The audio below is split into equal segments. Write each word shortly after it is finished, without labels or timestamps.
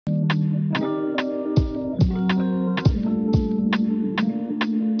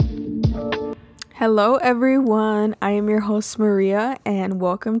Hello, everyone. I am your host, Maria, and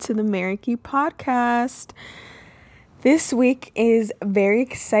welcome to the Mariki podcast. This week is very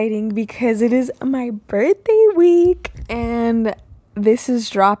exciting because it is my birthday week, and this is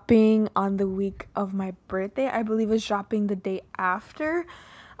dropping on the week of my birthday. I believe it's dropping the day after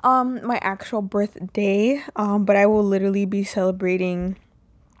my actual birthday, but I will literally be celebrating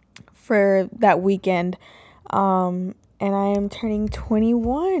for that weekend. And I am turning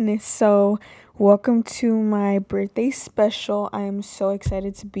 21. So, welcome to my birthday special. I am so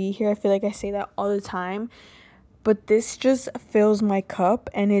excited to be here. I feel like I say that all the time, but this just fills my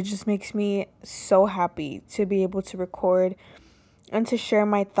cup and it just makes me so happy to be able to record and to share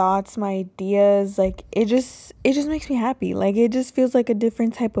my thoughts, my ideas. Like it just makes me happy. Like it just feels like a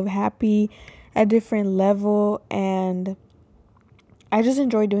different type of happy, a different level, and I just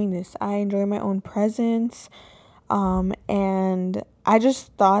enjoy doing this. I enjoy my own presence. And I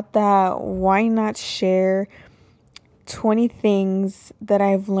just thought that why not share 20 things that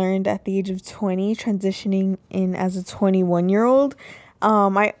I've learned at the age of 20, transitioning in as a 21-year-old.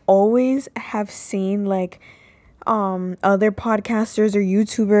 I always have seen other podcasters or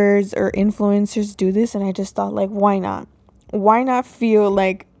YouTubers or influencers do this, and I just thought like why not? Why not feel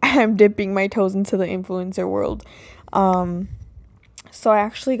like I'm dipping my toes into the influencer world? So I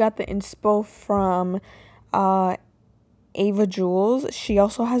actually got the inspo from uh Ava Jules. She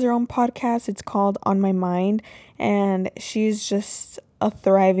also has her own podcast. It's called On My Mind, and she's just a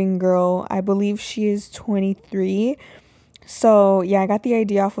thriving girl. I believe she is 23. So, yeah, I got the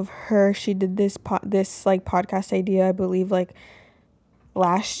idea off of her. She did this podcast idea, I believe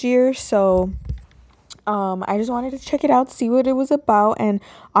last year. So, I just wanted to check it out, see what it was about, and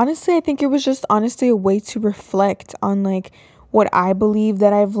honestly, I think it was just honestly a way to reflect on what I believe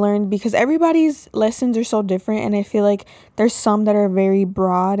that I've learned, because everybody's lessons are so different, and I feel like there's some that are very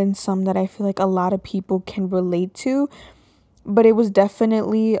broad and some that I feel like a lot of people can relate to. But it was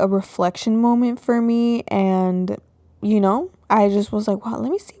definitely a reflection moment for me, and I just was like, wow,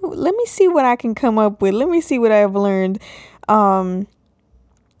 let me see what I can come up with. Let me see what I've learned.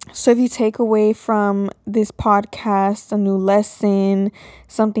 So if you take away from this podcast a new lesson,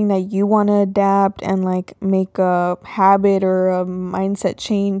 something that you want to adapt and make a habit or a mindset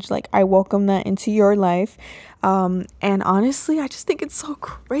change, I welcome that into your life. And honestly, I just think it's so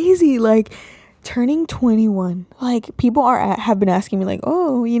crazy, turning 21. People have been asking me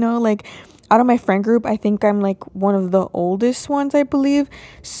oh, out of my friend group, I think I'm one of the oldest ones, I believe.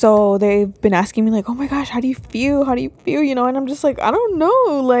 So they've been asking me oh my gosh, how do you feel? How do you feel? And I'm just I don't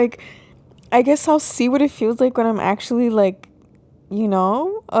know. I guess I'll see what it feels like when I'm actually you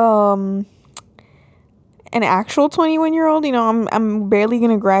know, um, an actual 21-year-old. I'm barely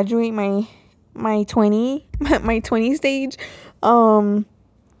gonna graduate my 20 my 20 stage. But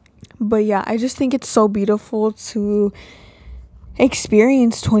yeah, I just think it's so beautiful to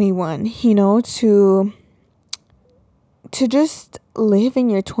experience 21, to just live in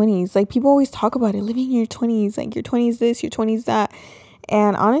your 20s. People always talk about it, living in your 20s, your 20s this, your 20s that.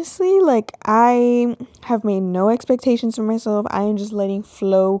 And honestly, I have made no expectations for myself. I am just letting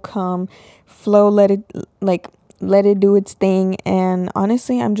flow, let it do its thing. And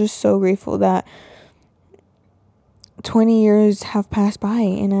honestly, I'm just so grateful that 20 years have passed by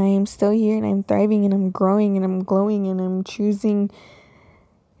and I am still here and I'm thriving and I'm growing and I'm glowing and I'm choosing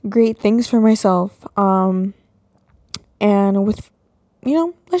great things for myself. And with,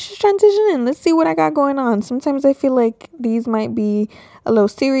 let's just transition and let's see what I got going on. Sometimes I feel like these might be a little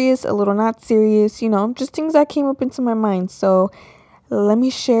serious, a little not serious, just things that came up into my mind. So let me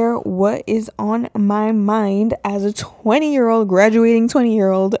share what is on my mind as a 20-year-old, graduating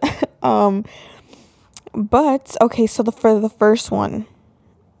 20-year-old. But okay, so for the first one,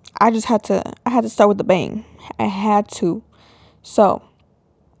 I had to start with the bang. I had to. So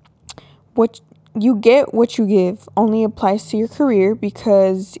you get what you give only applies to your career,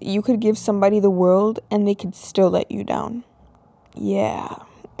 because you could give somebody the world and they could still let you down. Yeah.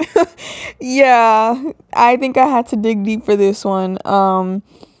 Yeah. I think I had to dig deep for this one.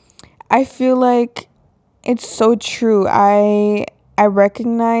 I feel like it's so true. I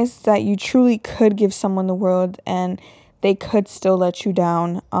recognize that you truly could give someone the world and they could still let you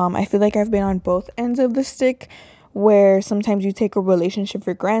down. I feel like I've been on both ends of the stick, where sometimes you take a relationship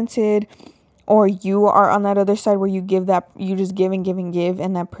for granted, or you are on that other side where you just give and give and give,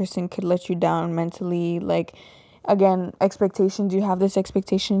 and that person could let you down mentally. Again, expectations, you have this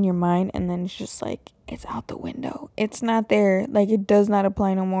expectation in your mind, and then it's just it's out the window. It's not there. It does not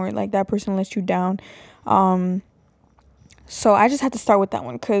apply no more. That person lets you down. So I just had to start with that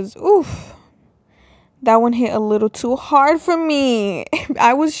one, because oof, that one hit a little too hard for me.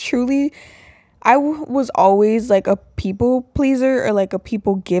 I was truly was always like a people pleaser or like a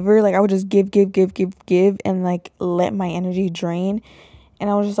people giver. Like I would just give and like let my energy drain. And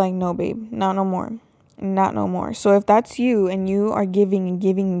I was just like, no, babe, not no more. Not no more. So if that's you and you are giving and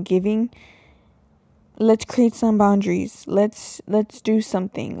giving and giving, let's create some boundaries. Let's do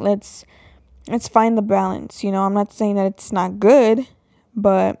something. Let's find the balance. I'm not saying that it's not good,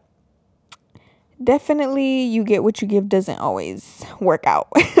 but definitely you get what you give doesn't always work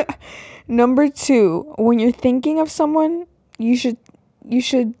out. Number 2, when you're thinking of someone, you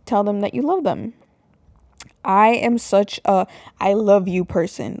should tell them that you love them. I am such a I love you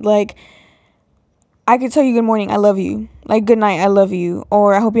person. Like I could tell you good morning, I love you. Like good night, I love you.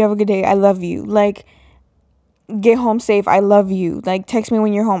 Or I hope you have a good day, I love you. Like get home safe, I love you. Like text me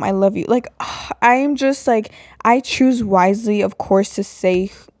when you're home, I love you. Like I am just like I choose wisely, of course, to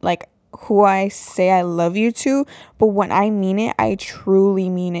say like who I say I love you to, but when I mean it, I truly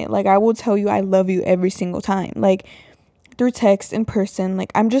mean it. Like I will tell you I love you every single time. Like through text, in person.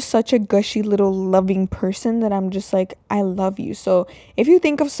 Like I'm just such a gushy little loving person that I'm just like I love you. So if you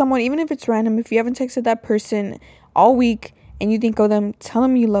think of someone, even if it's random, if you haven't texted that person all week and you think of them, tell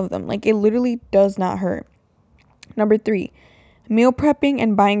them you love them. Like it literally does not hurt. Number 3, meal prepping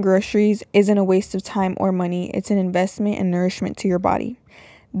and buying groceries isn't a waste of time or money. It's an investment and nourishment to your body.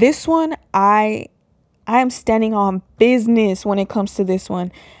 This one, I am standing on business when it comes to this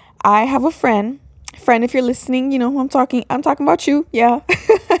one. I have a friend, if you're listening, you know who I'm talking about you. Yeah.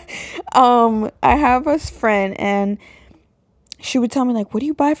 I have a friend and she would tell me like, what do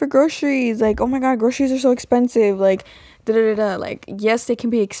you buy for groceries? Like, oh my God, groceries are so expensive. Like, da da da da. Like, yes, they can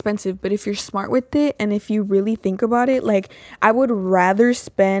be expensive, but if you're smart with it and if you really think about it, like, I would rather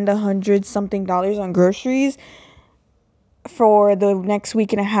spend $100-something on groceries for the next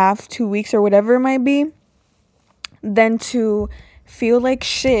week and a half, 2 weeks, or whatever it might be, than to feel like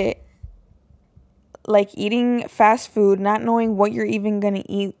shit, like eating fast food, not knowing what you're even gonna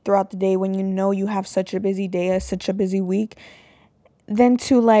eat throughout the day when you know you have such a busy day, such a busy week, than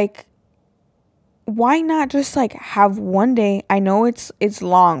to like, why not just like have one day? I know it's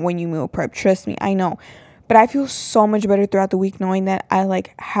long when you meal prep, trust me, I know, but I feel so much better throughout the week knowing that I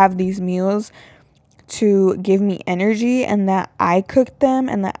like have these meals to give me energy and that I cooked them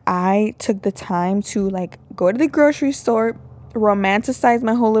and that I took the time to like go to the grocery store, romanticize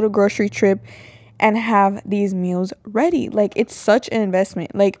my whole little grocery trip, and have these meals ready. Like it's such an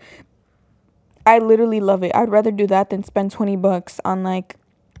investment. Like I literally love it. I'd rather do that than spend $20 on like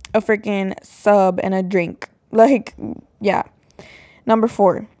a freaking sub and a drink. Like, yeah. Number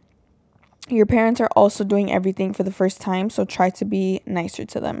 4, your parents are also doing everything for the first time, so try to be nicer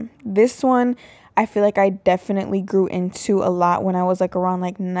to them. This one, I feel like I definitely grew into a lot when I was like around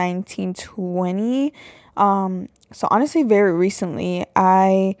like 19, 20. So honestly, very recently,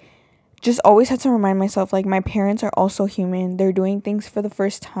 I just always had to remind myself like my parents are also human. They're doing things for the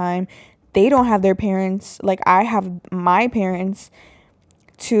first time. They don't have their parents like I have my parents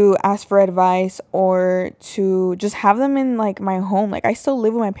to ask for advice or to just have them in like my home. Like I still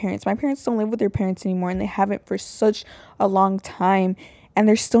live with my parents. My parents don't live with their parents anymore and they haven't for such a long time, and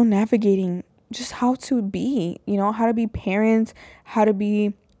they're still navigating just how to be, how to be parents, how to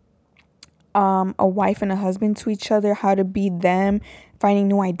be a wife and a husband to each other, how to be them, finding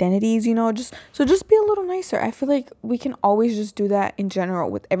new identities, just be a little nicer. I feel like we can always just do that in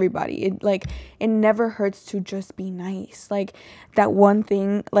general with everybody. It never hurts to just be nice. Like that one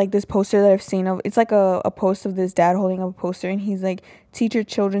thing, like this poster that I've seen of, it's like a post of this dad holding up a poster and he's like, teach your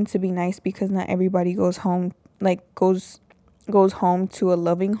children to be nice because not everybody goes home home to a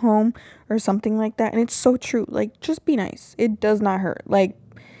loving home or something like that. And it's so true. Like just be nice. It does not hurt. Like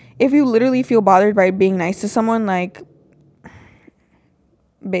if you literally feel bothered by being nice to someone, like,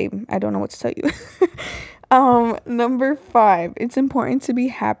 babe, I don't know what to tell you. Number 5, it's important to be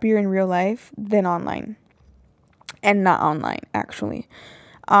happier in real life than online. And not online, actually.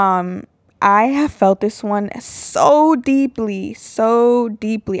 I have felt this one so deeply.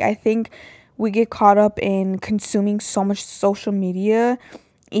 I think we get caught up in consuming so much social media,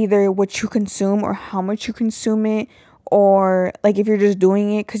 either what you consume or how much you consume it, or like if you're just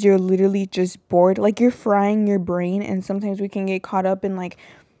doing it because you're literally just bored, like you're frying your brain. And sometimes we can get caught up in like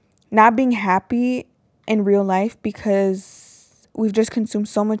not being happy in real life because we've just consumed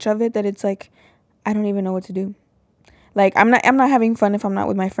so much of it that it's like I don't even know what to do. Like I'm not having fun if I'm not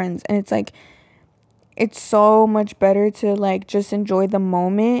with my friends, and it's like it's so much better to like just enjoy the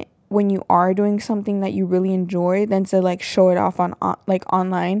moment when you are doing something that you really enjoy than to like show it off on like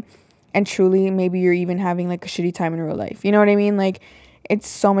online, and truly maybe you're even having like a shitty time in real life. You know what I mean? Like it's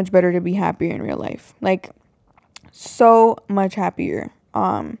so much better to be happier in real life. Like so much happier.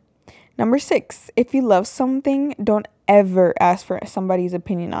 Number 6, if you love something, don't ever ask for somebody's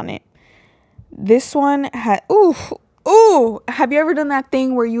opinion on it. This one had, have you ever done that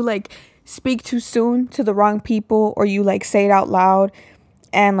thing where you like speak too soon to the wrong people, or you like say it out loud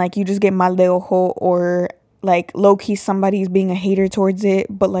and like you just get mal de ojo, or like low key somebody's being a hater towards it,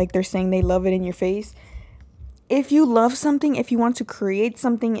 but like they're saying they love it in your face? If you love something, if you want to create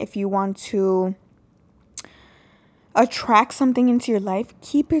something, if you want to attract something into your life,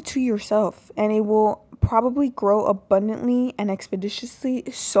 keep it to yourself, and it will probably grow abundantly and expeditiously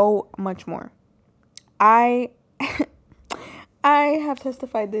so much more. I I have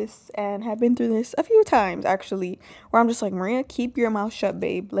testified this and have been through this a few times actually, where I'm just like, Maria, keep your mouth shut,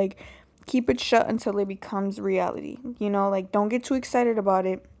 babe. Like, keep it shut until it becomes reality. You know, like, don't get too excited about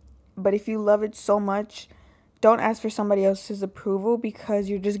it. But if you love it so much, don't ask for somebody else's approval, because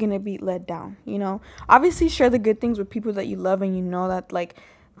you're just going to be let down, you know? Obviously, share the good things with people that you love and you know that, like,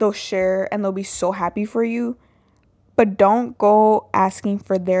 they'll share and they'll be so happy for you. But don't go asking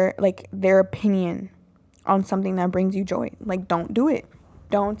for their opinion on something that brings you joy. Like, don't do it.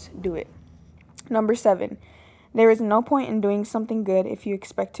 Don't do it. Number 7, there is no point in doing something good if you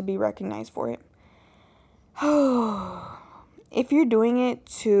expect to be recognized for it. If you're doing it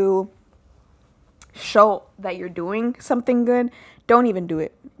to show that you're doing something good, don't even do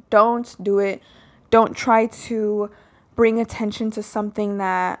it. Don't do it. Don't try to bring attention to something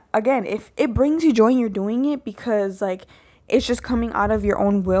that, again, if it brings you joy and you're doing it because like it's just coming out of your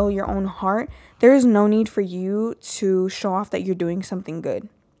own will, your own heart, there is no need for you to show off that you're doing something good.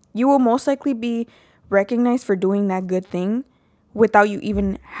 You will most likely be recognized for doing that good thing without you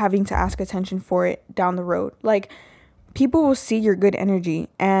even having to ask attention for it down the road. Like, people will see your good energy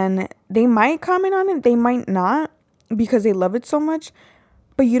and they might comment on it, they might not, because they love it so much.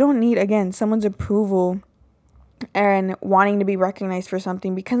 But you don't need, again, someone's approval and wanting to be recognized for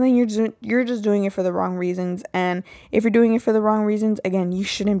something, because then you're just doing it for the wrong reasons. And if you're doing it for the wrong reasons, again, you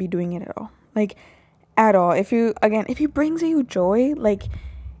shouldn't be doing it at all. Like, at all. If it brings you joy, like,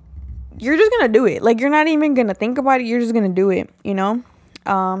 you're just gonna do it. Like, you're not even gonna think about it, you're just gonna do it, you know?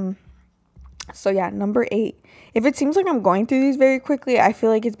 So yeah, number 8. If it seems like I'm going through these very quickly, I feel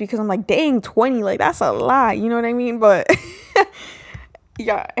like it's because I'm like, dang, 20, like, that's a lot, you know what I mean? But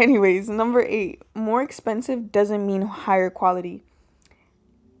yeah, anyways, number 8, more expensive doesn't mean higher quality.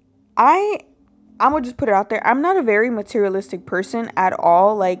 I'm gonna just put it out there. I'm not a very materialistic person at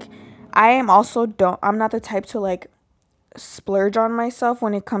all. Like, I'm not the type to like splurge on myself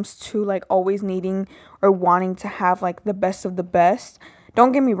when it comes to like always needing or wanting to have like the best of the best.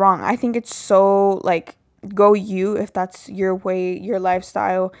 Don't get me wrong. I think it's so like, go you if that's your way, your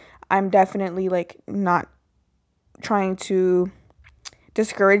lifestyle. I'm definitely like not trying to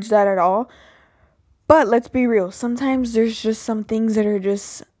discourage that at all. But let's be real. Sometimes there's just some things that are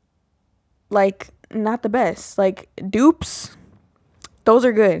just like not the best. Like dupes, those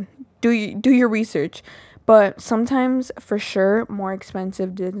are good. Do your research. But sometimes, for sure, more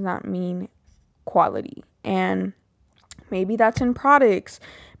expensive does not mean quality. And maybe that's in products.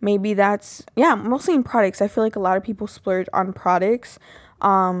 Maybe that's, yeah, mostly in products. I feel like a lot of people splurge on products.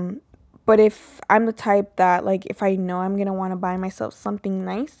 But if I'm the type that, like, if I know I'm going to want to buy myself something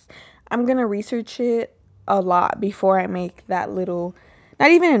nice, I'm going to research it a lot before I make that little,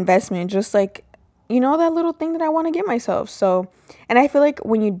 not even investment, just like, you know, that little thing that I want to get myself. So, and I feel like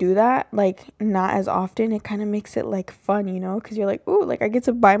when you do that, like, not as often, it kind of makes it like fun, you know, because you're like, ooh, like, I get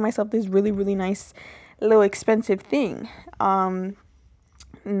to buy myself this really, really nice little expensive thing.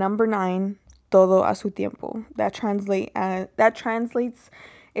 Number 9, todo a su tiempo. That translates,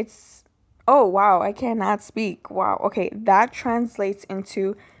 it's, oh wow, I cannot speak. Wow. Okay, that translates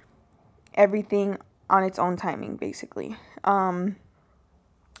into everything on its own timing, basically.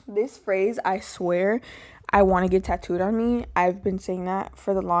 This phrase, I swear, I want to get tattooed on me. I've been saying that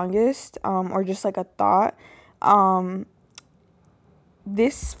for the longest, or just like a thought.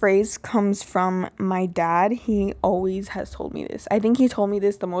 This phrase comes from my dad. He always has told me this. I think he told me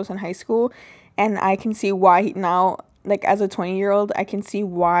this the most in high school, and I can see why now, like, as a 20-year-old, I can see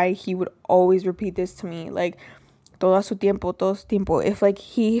why he would always repeat this to me, like, todo su tiempo, todo su tiempo. If, like,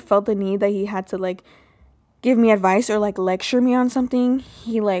 he felt the need that he had to, like, give me advice or, like, lecture me on something,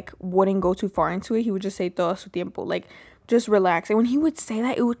 he, like, wouldn't go too far into it. He would just say todo su tiempo, like, just relax. And when he would say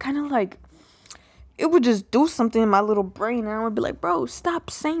that, it would kind of, like, it would just do something in my little brain, and I would be like, bro, stop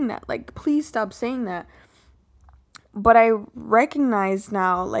saying that. Like, please stop saying that. But I recognize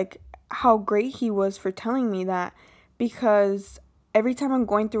now, like, how great he was for telling me that, because every time I'm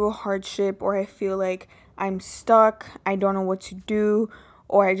going through a hardship, or I feel like I'm stuck, I don't know what to do,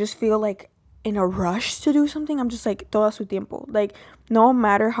 or I just feel like in a rush to do something, I'm just like, todo a su tiempo. Like, no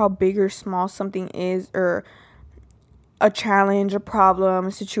matter how big or small something is, or a challenge, a problem,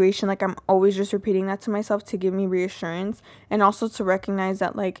 a situation, like, I'm always just repeating that to myself to give me reassurance, and also to recognize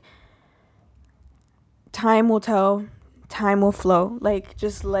that, like, time will tell, time will flow. Like,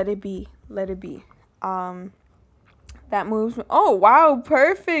 just let it be, let it be. That moves me. Oh, wow,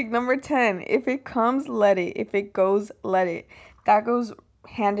 perfect. Number 10. If it comes, let it. If it goes, let it. That goes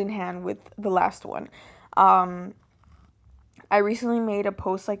hand in hand with the last one. Um, I recently made a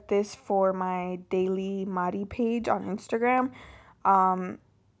post like this for my daily Mari page on Instagram. Um,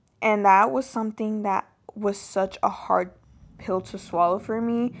 and that was something that was such a hard pill to swallow for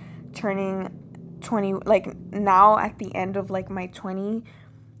me, turning 20, like now at the end of like my 20s,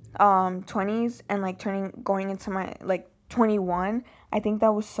 and like going into my like 21. I think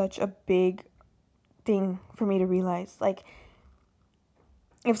that was such a big thing for me to realize. Like,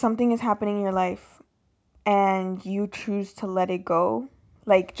 if something is happening in your life and you choose to let it go,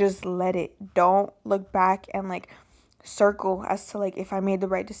 like, just let it. Don't look back and like circle as to like if I made the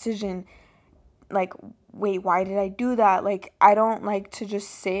right decision. Like, wait, why did I do that? Like, I don't like to just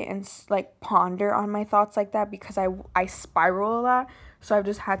sit and like ponder on my thoughts like that, because I spiral a lot. So I've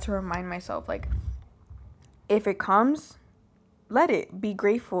just had to remind myself, like, if it comes, let it. Be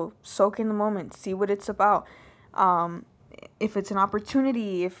grateful, soak in the moment, see what it's about. um if it's an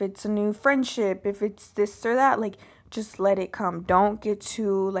opportunity, if it's a new friendship, if it's this or that, like, just let it come. Don't get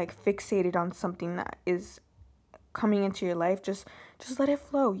too like fixated on something that is coming into your life. Just let it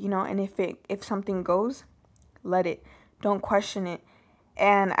flow, and if something goes, let it. Don't question it.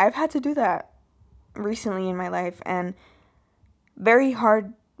 And I've had to do that recently in my life, and very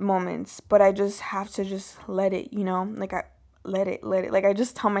hard moments, but I just have to just let it, like, I let it, like, I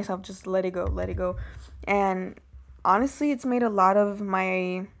just tell myself, just let it go, let it go. And honestly, it's made a lot of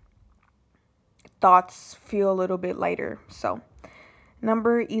my thoughts feel a little bit lighter. So,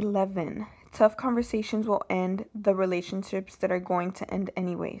 number 11, tough conversations will end the relationships that are going to end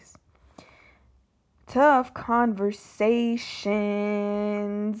anyways. Tough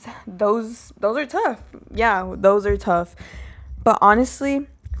conversations, those are tough. Yeah, those are tough. But honestly,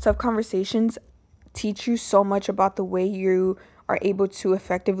 tough conversations teach you so much about the way you are able to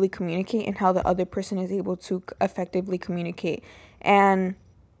effectively communicate, and how the other person is able to effectively communicate. And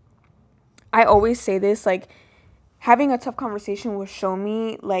I always say this, like, having a tough conversation will show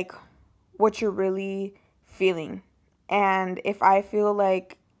me like what you're really feeling. And if I feel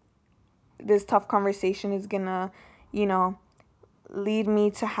like this tough conversation is gonna, you know, lead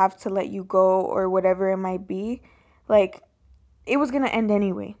me to have to let you go, or whatever it might be, like, it was gonna end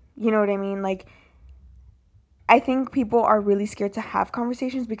anyway. You know what I mean? Like, I think people are really scared to have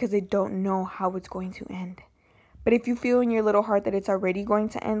conversations because they don't know how it's going to end. But if you feel in your little heart that it's already going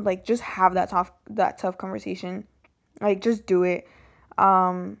to end, like, just have that tough conversation. Like, just do it.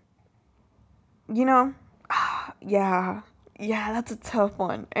 Um, you know, yeah. Yeah, that's a tough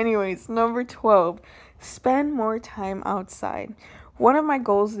one. Anyways, number 12, spend more time outside. One of my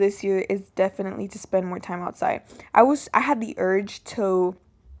goals this year is definitely to spend more time outside. I had the urge to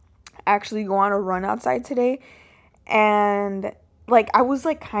actually go on a run outside today, and like, I was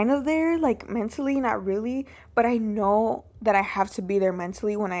like kind of there, like, mentally, not really, but I know that I have to be there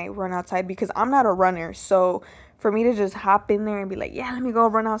mentally when I run outside, because I'm not a runner. So for me to just hop in there and be like, yeah, let me go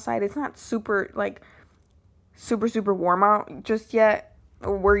run outside, it's not super like super warm out just yet.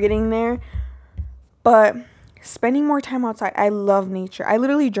 We're getting there. But spending more time outside, I love nature. I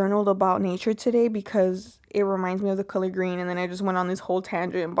literally journaled about nature today because it reminds me of the color green, and then I just went on this whole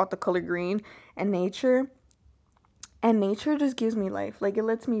tangent about the color green and nature. And nature just gives me life. Like, it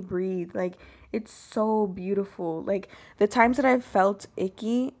lets me breathe. Like, it's so beautiful. Like, the times that I've felt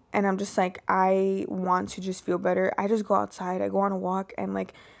icky and I'm just like, I want to just feel better, I just go outside, I go on a walk, and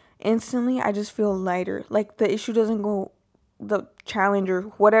like, instantly I just feel lighter. Like, the issue doesn't go, the challenge or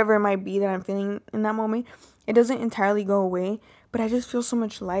whatever it might be that I'm feeling in that moment, it doesn't entirely go away, but I just feel so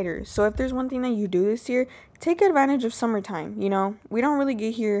much lighter. So if there's one thing that you do this year, take advantage of summertime. We don't really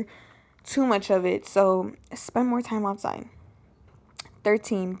get here too much of it, so spend more time outside.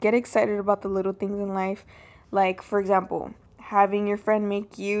 13, get excited about the little things in life. Like, for example, having your friend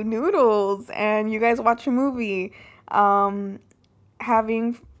make you noodles and you guys watch a movie.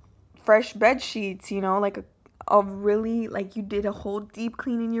 Having fresh bed sheets, like a really, like, you did a whole deep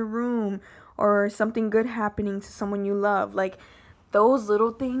clean in your room, or something good happening to someone you love. Like, those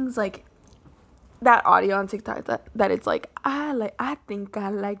little things, like that audio on TikTok that it's like, I think I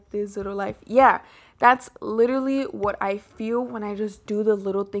like this little life. Yeah, that's literally what I feel when I just do the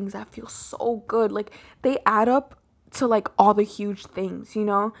little things that feel so good. Like, they add up to like all the huge things, you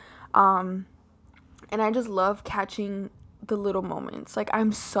know? And I just love catching the little moments. Like,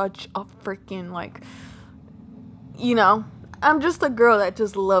 I'm such a freaking, like, you know, I'm just a girl that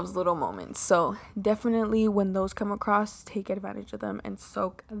just loves little moments. So definitely when those come across, take advantage of them and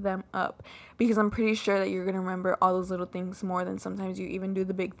soak them up, because I'm pretty sure that you're going to remember all those little things more than sometimes you even do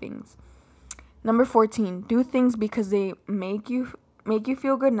the big things. Number 14, do things because they make you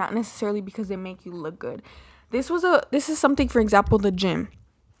feel good, not necessarily because they make you look good. This is something, for example, the gym.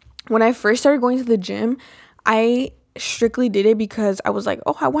 When I first started going to the gym, I strictly did it because I was like,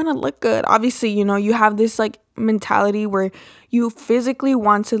 oh, I want to look good. Obviously, you know, you have this like mentality where you physically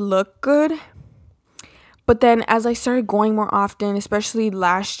want to look good. But then as I started going more often, especially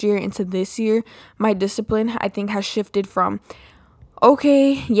last year into this year, my discipline, I think, has shifted from,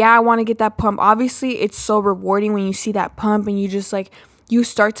 okay, yeah, I want to get that pump. Obviously, it's so rewarding when you see that pump and you just like, you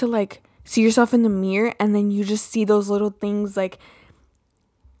start to like see yourself in the mirror, and then you just see those little things, like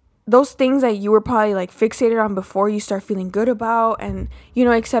those things that you were probably like fixated on before, you start feeling good about, and you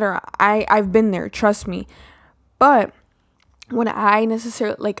know, etc. I've been there, trust me. But when I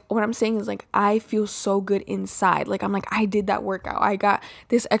necessarily, like, what I'm saying is, like, I feel so good inside. Like, I'm like, I did that workout. I got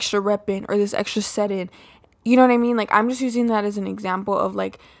this extra rep in or this extra set in. You know what I mean? Like, I'm just using that as an example of,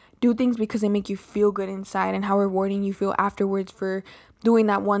 like, do things because they make you feel good inside, and how rewarding you feel afterwards for doing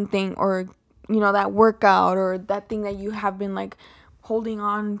that one thing, or, you know, that workout, or that thing that you have been, like, holding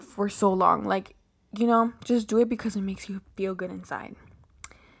on for so long. Like, you know, just do it because it makes you feel good inside.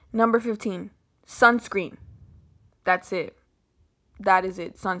 Number 15, sunscreen. That's it. That is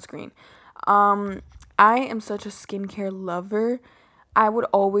it. Sunscreen. I am such a skincare lover. I would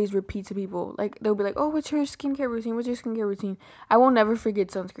always repeat to people, like, they'll be like, oh, what's your skincare routine? What's your skincare routine? I will never forget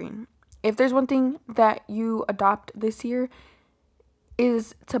sunscreen. If there's one thing that you adopt this year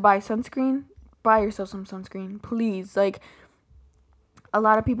is to buy sunscreen, buy yourself some sunscreen, please. Like, a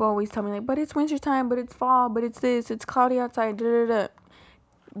lot of people always tell me, like, but it's winter time, but it's fall, but it's this, it's cloudy outside, da da da.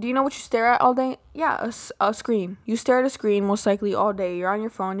 Do you know what you stare at all day? Yeah, a screen. You stare at a screen most likely all day. You're on your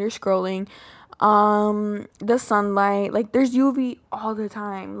phone, you're scrolling. The sunlight, like, there's UV all the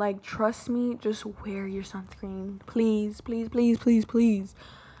time. Like, trust me, just wear your sunscreen. Please, please, please, please, please.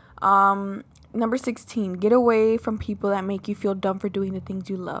 Number 16, get away from people that make you feel dumb for doing the things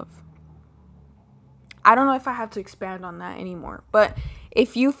you love. I don't know if I have to expand on that anymore, but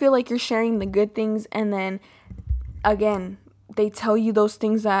if you feel like you're sharing the good things, and then again, they tell you those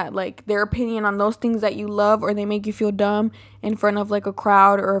things that, like, their opinion on those things that you love, or they make you feel dumb in front of like a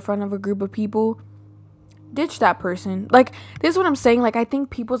crowd or in front of a group of people, ditch that person. Like, this is what I'm saying. Like, I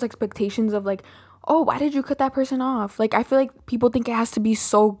think people's expectations of, like, oh, why did you cut that person off? Like, I feel like people think it has to be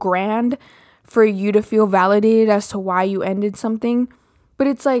so grand for you to feel validated as to why you ended something. But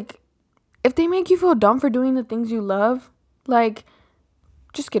it's like, if they make you feel dumb for doing the things you love, like,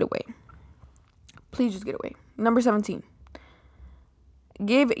 just get away. Please just get away. Number 17.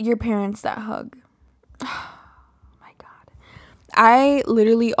 Give your parents that hug. Oh my God. I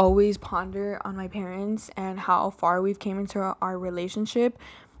literally always ponder on my parents and how far we've came into our relationship,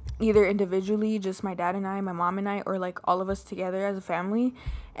 either individually, just my dad and I, my mom and I, or like all of us together as a family.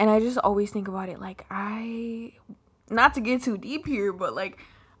 And I just always think about it, like, not to get too deep here, but like,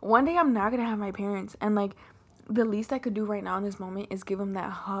 one day I'm not gonna have my parents, and like, the least I could do right now in this moment is give them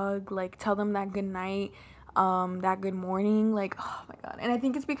that hug, like, tell them that good night, that good morning. Like, oh my God. And I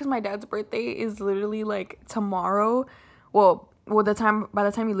think it's because my dad's birthday is literally like tomorrow. Well, by the time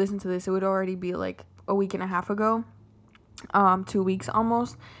you listen to this, it would already be like a week and a half ago, 2 weeks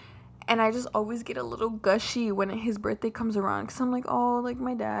almost. And I just always get a little gushy when his birthday comes around, because I'm like, oh, like,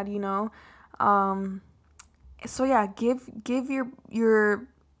 my dad, you know. So yeah, give your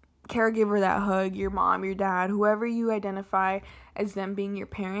caregiver that hug, your mom, your dad, whoever you identify as them being your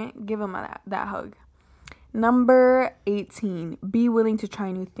parent, give them that hug. Number 18, be willing to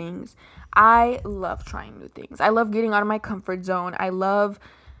try new things. I love trying new things. I love getting out of my comfort zone. I love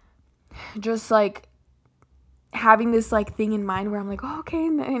just like having this like thing in mind where I'm like, oh, okay,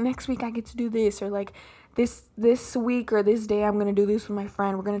 next week I get to do this, or like this week or this day I'm gonna do this with my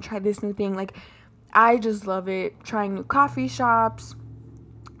friend. We're gonna try this new thing. Like, I just love it. Trying new coffee shops.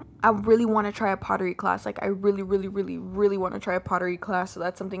 I really want to try a pottery class. Like, I really, really, really, really want to try a pottery class. So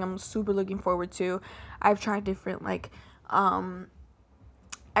that's something I'm super looking forward to. I've tried different, like,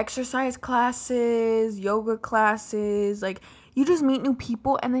 exercise classes, yoga classes. Like, you just meet new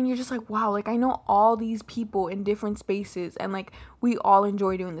people, and then you're just like, wow, like, I know all these people in different spaces, and like, we all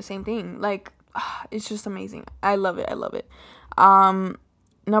enjoy doing the same thing. Like, it's just amazing. I love it. I love it.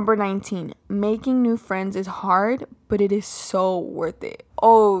 Number 19, making new friends is hard, but it is so worth it.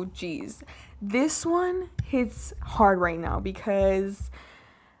 Oh, geez. this one hits hard right now because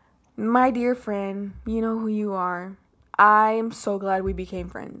my dear friend, you know who you are. I am so glad we became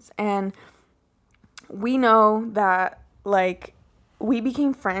friends. And we know that, like, we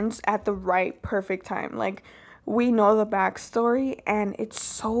became friends at the right, perfect time. Like, we know the backstory, and it's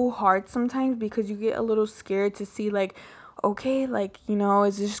so hard sometimes because you get a little scared to see, like, okay, like,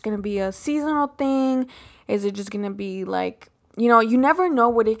 is this just gonna be a seasonal thing? Is it just gonna be, like, you never know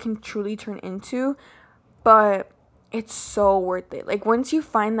what it can truly turn into, but it's so worth it. Like, once you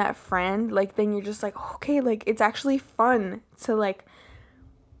find that friend, like, then you're just like, okay, like, it's actually fun to, like,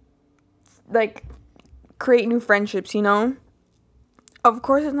 create new friendships, Of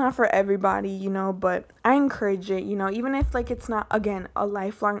course, it's not for everybody, but I encourage it, even if, like, it's not, again, a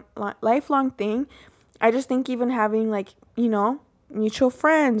lifelong thing. I just think even having, like, mutual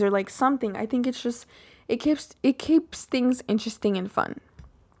friends or, like, something, I think it's just, it keeps things interesting and fun.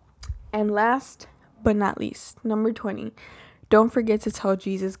 And last but not least, number 20, don't forget to tell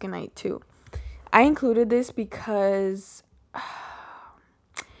Jesus goodnight too. I included this because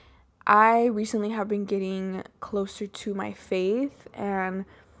I recently have been getting closer to my faith and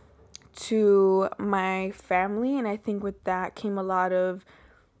to my family, and I think with that came a lot of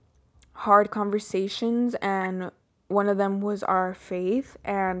hard conversations, and one of them was our faith.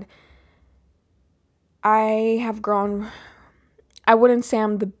 And I have grown. I wouldn't say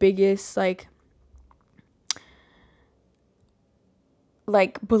I'm the biggest like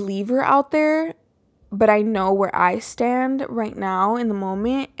believer out there, but I know where I stand right now in the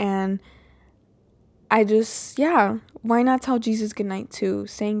moment, and I just, yeah, why not tell Jesus goodnight too?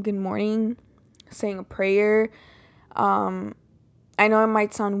 Saying good morning, saying a prayer. I know it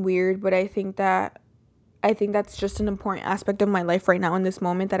might sound weird, but I think that's just an important aspect of my life right now in this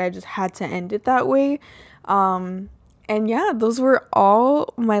moment that I just had to end it that way. And yeah, those were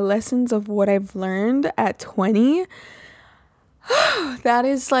all my lessons of what I've learned at 20. That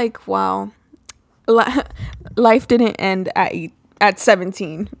is like, wow. Life didn't end at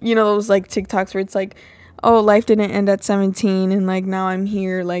 17. Those like TikToks where it's like, oh, life didn't end at 17 and like now I'm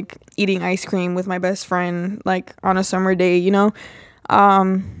here like eating ice cream with my best friend like on a summer day,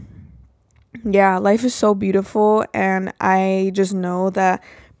 Yeah, life is so beautiful, and I just know that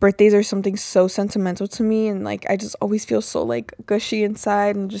birthdays are something so sentimental to me, and like I just always feel so like gushy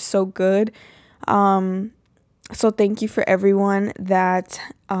inside and just so good. Um so thank you for everyone that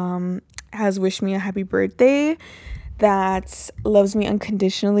has wished me a happy birthday, that loves me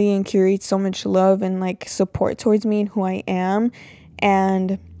unconditionally and curates so much love and like support towards me and who I am.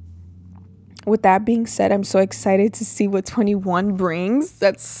 And with that being said, I'm so excited to see what 21 brings.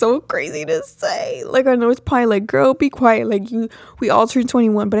 That's so crazy to say. Like, I know it's probably like, girl, be quiet. Like, we all turned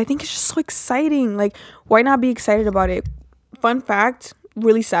 21, but I think it's just so exciting. Like, why not be excited about it? Fun fact,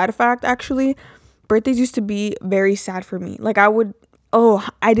 really sad fact, actually. Birthdays used to be very sad for me. Like,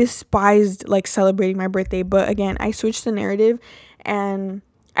 I despised like celebrating my birthday. But again, I switched the narrative, and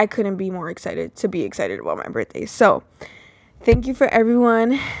I couldn't be more excited to be excited about my birthday. So, thank you for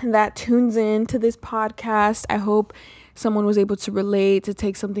everyone that tunes in to this podcast. I hope someone was able to relate, to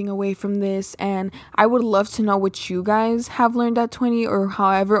take something away from this. And I would love to know what you guys have learned at 20 or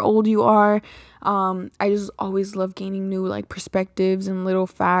however old you are. I just always love gaining new like perspectives and little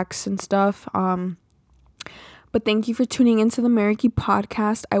facts and stuff. But thank you for tuning into the Mariki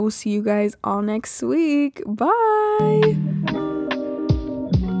podcast. I will see you guys all next week. Bye.